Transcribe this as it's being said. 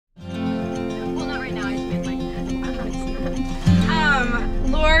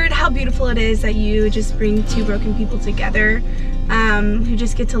how beautiful it is that you just bring two broken people together who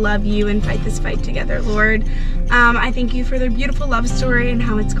just get to love you and fight this fight together, Lord. I thank you for their beautiful love story and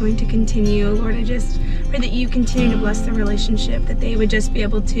how it's going to continue. Lord, I just pray that you continue to bless their relationship, that they would just be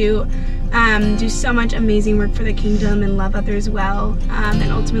able to do so much amazing work for the kingdom and love others well,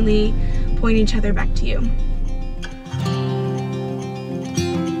 and ultimately point each other back to you.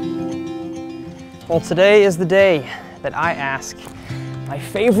 Well, today is the day that I ask my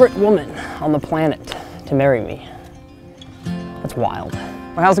favorite woman on the planet to marry me. That's wild.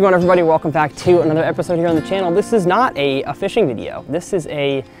 Well, how's it going, everybody? Welcome back to another episode here on the channel. This is not a fishing video. This is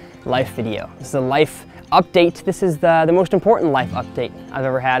a life video. This is a life update. This is the most important life update I've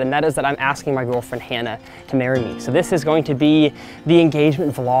ever had, and that is that I'm asking my girlfriend Hannah to marry me. So this is going to be the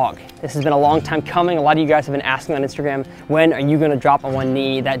engagement vlog. This has been a long time coming. A lot of you guys have been asking on Instagram, when are you gonna drop on one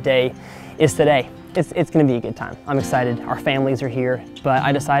knee? That day is today. It's gonna be a good time. I'm excited. Our families are here, but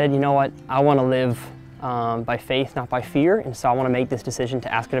I decided, you know what? I wanna live by faith, not by fear, and so I want to make this decision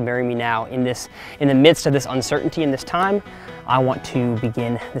to ask her to marry me now in the midst of this uncertainty in this time. I want to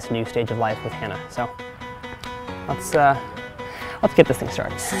begin this new stage of life with Hannah. So let's get this thing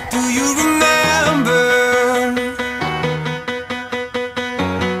started. Do you remember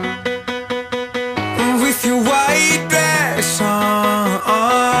with your white dress on?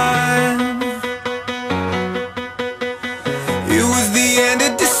 It was the end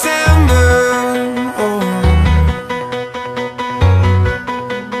of December.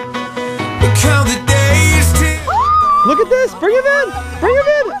 Look at this! Bring him in! Bring him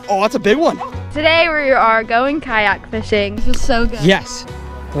in! Oh, that's a big one. Today we are going kayak fishing. This is so good. Yes.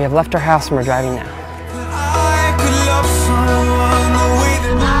 We have left our house and we're driving now. I could love someone the way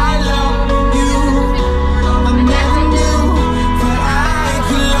that I love you. I never knew that I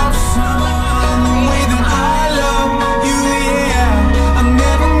could love someone the way that I love you. Yeah, I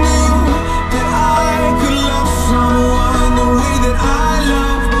never knew that I could love someone the way that I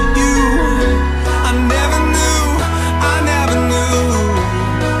love you. I never knew. I never knew.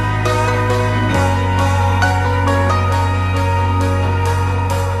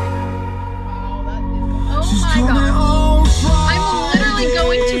 Oh my god. I'm literally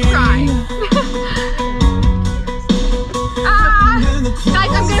going to cry.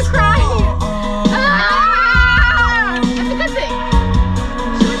 Guys, I'm gonna cry. That's a good thing.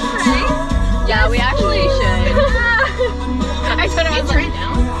 Should we pray? Yeah, we actually should. I told her I was right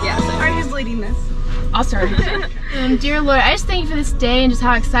now. Yeah, so. Alright, who's leading this? I'll start. Dear Lord, I just thank you for this day and just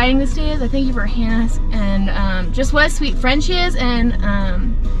how exciting this day is. I thank you for Hannah and just what a sweet friend she is, and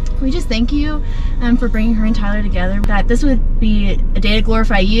we just thank you for bringing her and Tyler together. That this would be a day to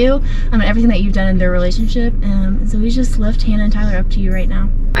glorify you and everything that you've done in their relationship. And so we just lift Hannah and Tyler up to you right now.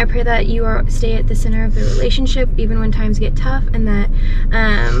 I pray that you stay at the center of the relationship even when times get tough, and that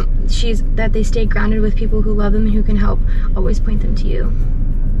that they stay grounded with people who love them and who can help always point them to you.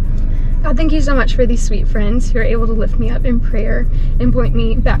 God, thank you so much for these sweet friends who are able to lift me up in prayer and point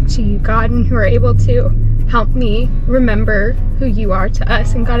me back to you, God, and who are able to help me remember who you are to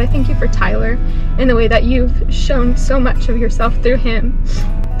us. And God, I thank you for Tyler and the way that you've shown so much of yourself through him,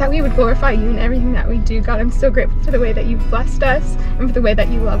 that we would glorify you in everything that we do. God, I'm so grateful for the way that you've blessed us and for the way that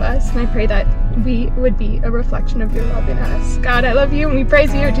you love us. And I pray that we would be a reflection of your love in us. God, I love you and we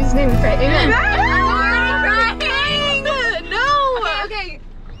praise you. In Jesus' name we pray. Amen. Okay.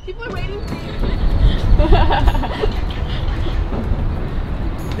 People are waiting for you.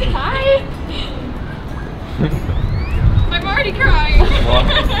 Hi. I'm already crying.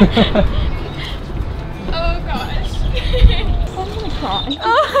 Oh gosh. I'm gonna cry.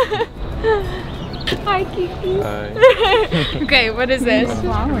 Oh. Hi, Kiki. Hi. Okay, what is this?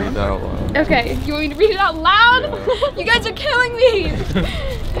 Read that out loud. Okay, you want me to read it out loud? You guys are killing me.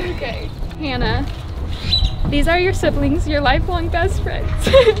 Okay, Hannah. These are your siblings, your lifelong best friends.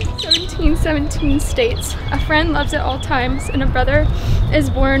 1717 states, a friend loves at all times, and a brother is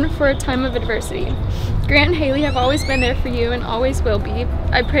born for a time of adversity. Grant and Haley have always been there for you and always will be.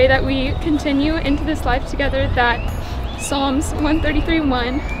 I pray that we continue into this life together, that Psalms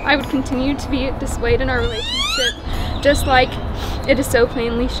 133:1, I would continue to be displayed in our relationship, just like it is so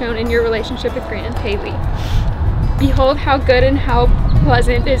plainly shown in your relationship with Grant and Haley. Behold how good and how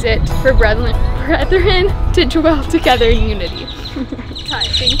pleasant is it for brethren to dwell together in unity. Hi,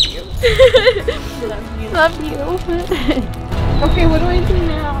 thank you. Love you. Okay, what do I do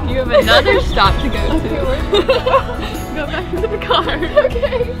now? You have another stop to go to. Okay, where do we go? Go back to the car.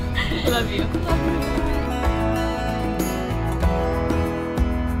 Okay. Love you.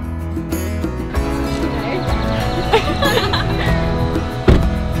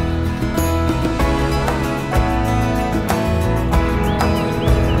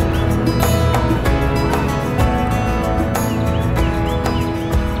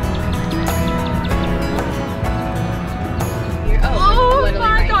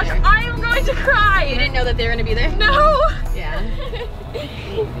 know that they're gonna be there? No! Yeah.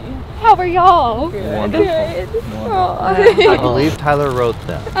 How are y'all? Wonderful. I believe Tyler wrote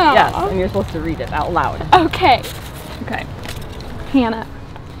them. Yes, and you're supposed to read it out loud. Okay. Hannah.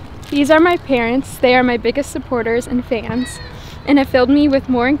 These are my parents. They are my biggest supporters and fans, and have filled me with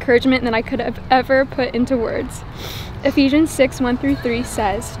more encouragement than I could have ever put into words. Ephesians 6:1-3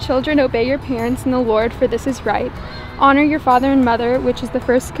 says, "Children, obey your parents in the Lord, for this is right. Honor your father and mother, which is the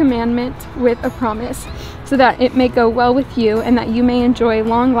first commandment with a promise, so that it may go well with you and that you may enjoy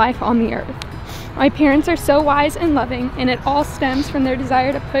long life on the earth." My parents are so wise and loving, and it all stems from their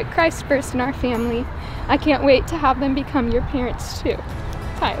desire to put Christ first in our family. I can't wait to have them become your parents too.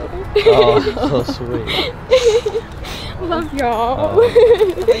 Tyler. Oh, so sweet. Love y'all.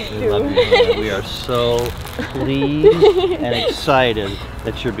 We love you, Hannah. We are so pleased and excited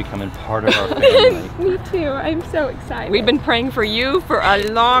that you're becoming part of our family. Me too. I'm so excited. We've been praying for you for a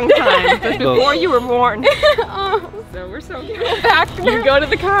long time, just before you were born. So we're so good. back. You go to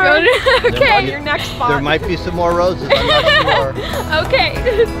the car. Okay. Your next spot. There might be some more roses, I'm not sure. Okay.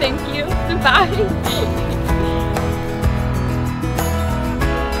 Thank you. Bye.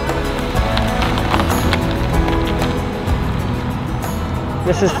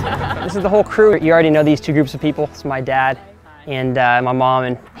 This is the whole crew. You already know these two groups of people. It's my dad and my mom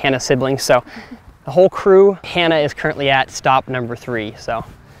and Hannah's siblings. So the whole crew. Hannah is currently at stop number 3. So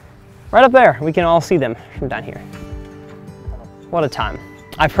right up there, we can all see them from down here. What a time.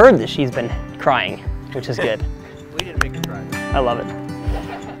 I've heard that she's been crying, which is good. We didn't make her cry. I love it.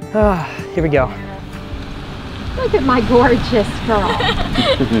 Here we go. Look at my gorgeous girl.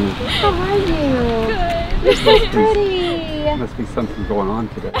 How are you? Good. You're so pretty. Must be something going on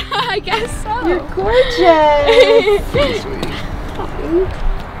today. I guess so. You're gorgeous.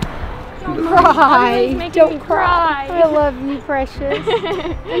 Don't cry. Don't cry. I love you, precious.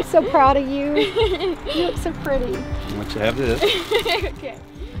 I'm so proud of you. You look so pretty. Once you have this. Okay.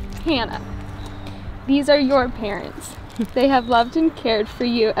 Hannah, these are your parents. They have loved and cared for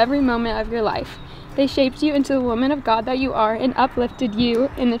you every moment of your life. They shaped you into the woman of God that you are and uplifted you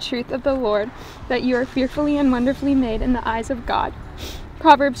in the truth of the Lord, that you are fearfully and wonderfully made in the eyes of God.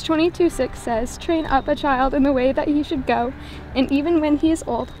 Proverbs 22:6 says, "Train up a child in the way that he should go, and even when he is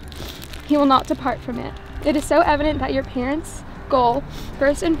old, he will not depart from it." It is so evident that your parents' goal,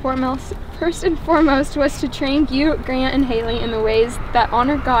 first and foremost, was to train you, Grant, and Haley in the ways that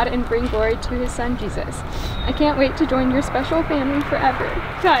honor God and bring glory to his son, Jesus. I can't wait to join your special family forever.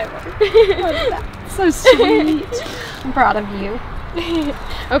 Tyler. So sweet. I'm proud of you.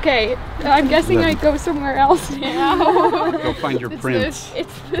 Okay, I'm guessing I go somewhere else now. Go find your prince.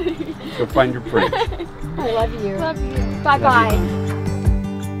 It's Go find your prince. I love you. Love you. Bye-bye.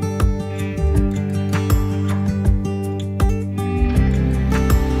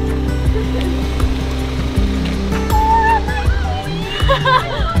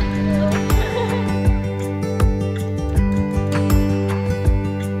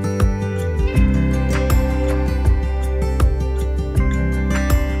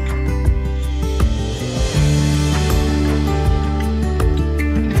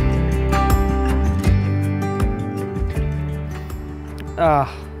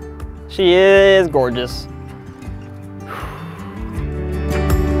 She is gorgeous.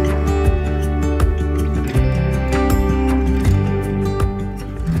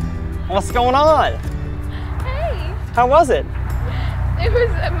 What's going on? Hey, How was it? it was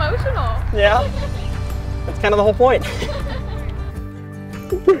emotional. Yeah? That's kind of the whole point.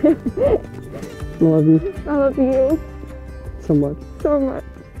 I love you I love you so much. so much.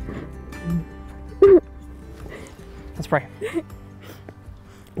 Let's pray.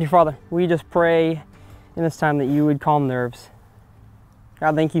 Dear Father, we just pray in this time that you would calm nerves.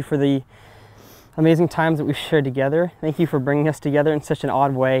 God, thank you for the amazing times that we've shared together. Thank you for bringing us together in such an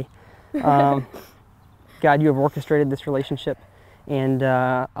odd way. God, you have orchestrated this relationship and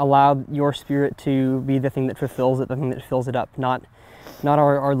allowed your spirit to be the thing that fulfills it, the thing that fills it up, not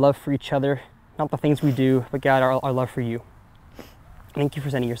our love for each other, not the things we do, but God, our love for you. Thank you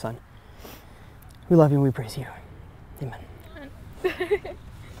for sending your son. We love you and we praise you. Amen.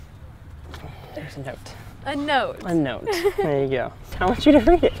 There's a note. A note. A note. There you go. I want you to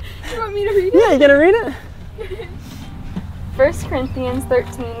read it. You want me to read it? Yeah, you gonna read it? 1 Corinthians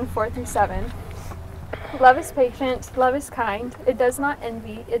 13:4-7. Love is patient, love is kind, it does not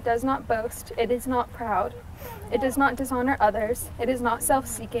envy, it does not boast, it is not proud, it does not dishonor others, it is not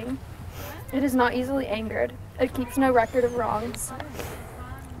self-seeking, it is not easily angered, it keeps no record of wrongs.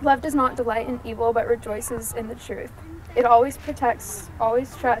 Love does not delight in evil but rejoices in the truth. It always protects,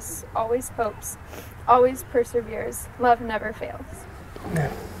 always trusts, always hopes, always perseveres. Love never fails.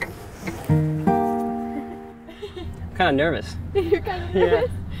 kind of nervous. You're kind of nervous?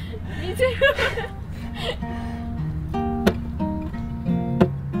 Yeah. Me too.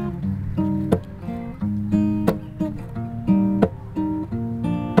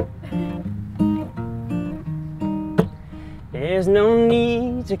 There's no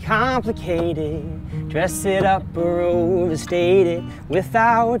need to complicate it, dress it up or overstate it.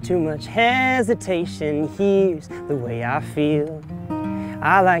 Without too much hesitation, here's the way I feel.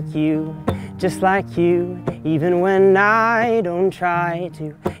 I like you, just like you, even when I don't try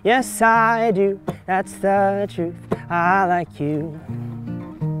to. Yes, I do, that's the truth. I like you.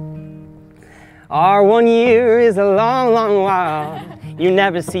 Our 1 year is a long, long while. You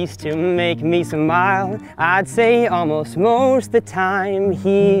never cease to make me smile. I'd say almost most of the time,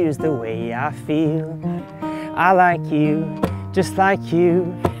 here's the way I feel. I like you, just like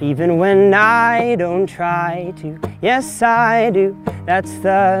you, even when I don't try to. Yes, I do, that's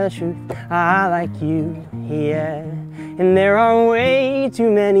the truth. I like you, yeah. And there are way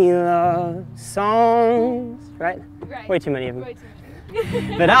too many love songs, right? Way too many of them.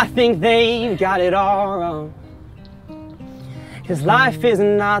 But I think they've got it all wrong. 'Cause life is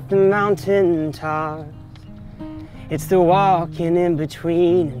not the mountain tops, it's the walking in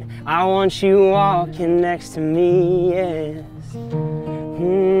between. And I want you walking next to me, yes.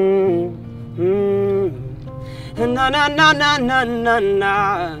 Na na na na na na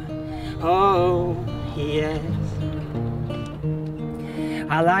na. Oh, yes.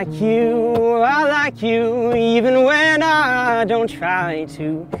 I like you, even when I don't try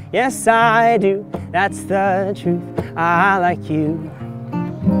to. Yes, I do, that's the truth. I like you,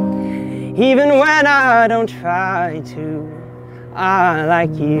 even when I don't try to. I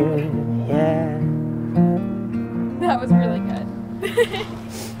like you, yeah. That was really good.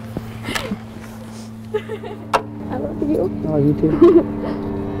 I love you. I love you too.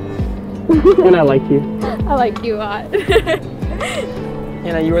 And I like you. I like you a lot.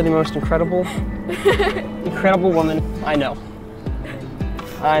 Hannah, you are the most incredible woman I know.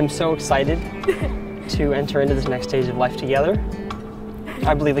 I'm so excited to enter into this next stage of life together.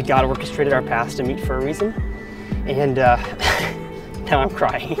 I believe that God orchestrated our paths to meet for a reason. And now I'm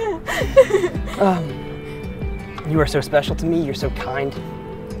crying. You are so special to me, you're so kind.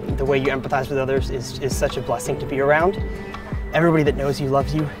 The way you empathize with others is such a blessing to be around. Everybody that knows you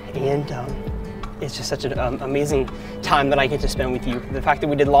loves you, and it's just such an amazing time that I get to spend with you. The fact that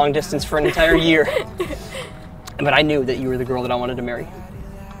we did long distance for an entire year, but I knew that you were the girl that I wanted to marry.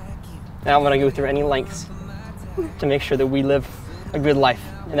 And I'm gonna go through any lengths to make sure that we live a good life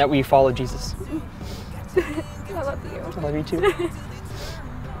and that we follow Jesus. I love you. I love you too.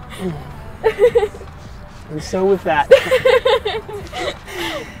 And so with that,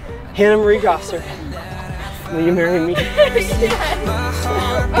 Hannah Marie Grosser, will you marry me?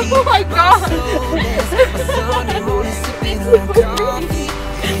 Oh my God!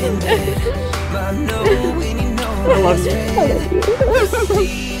 I love you.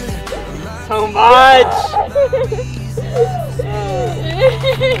 So much!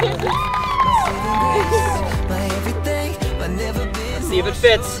 Let's see if it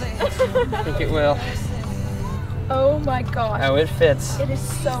fits. I think it will. Oh my gosh. Oh, it fits. It is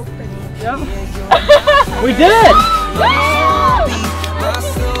so pretty. Yep. We did it!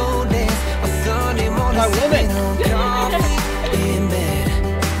 My woman.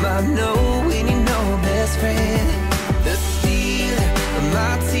 The stealer of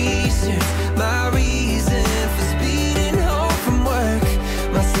my t-shirts, my reason for speeding home from work,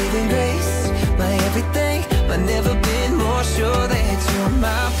 my saving grace, my everything, I've never been more sure that you're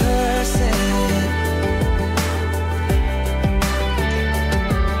my person.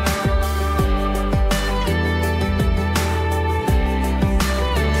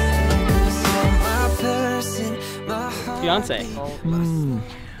 Fiance.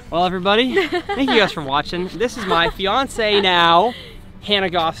 Well, everybody, thank you guys for watching. This is my fiance now, Hannah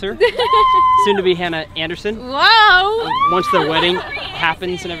Grosser, soon to be Hannah Anderson. Wow! Once the wedding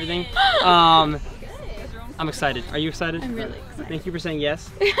happens and everything. I'm excited. Are you excited? I'm really excited. Thank you for saying yes.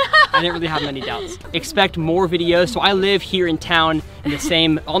 I didn't really have many doubts. Expect more videos. So I live here in town in the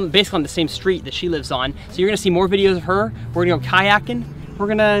same, basically on the same street that she lives on. So you're gonna see more videos of her. We're gonna go kayaking. We're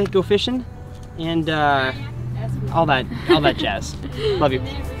gonna go fishing, and all that jazz. Love you.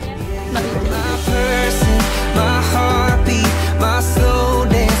 My person, my heartbeat, my slow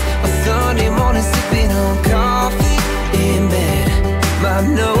dance, my Sunday morning sipping on coffee in bed, my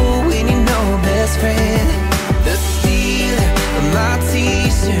know when you know best friend. The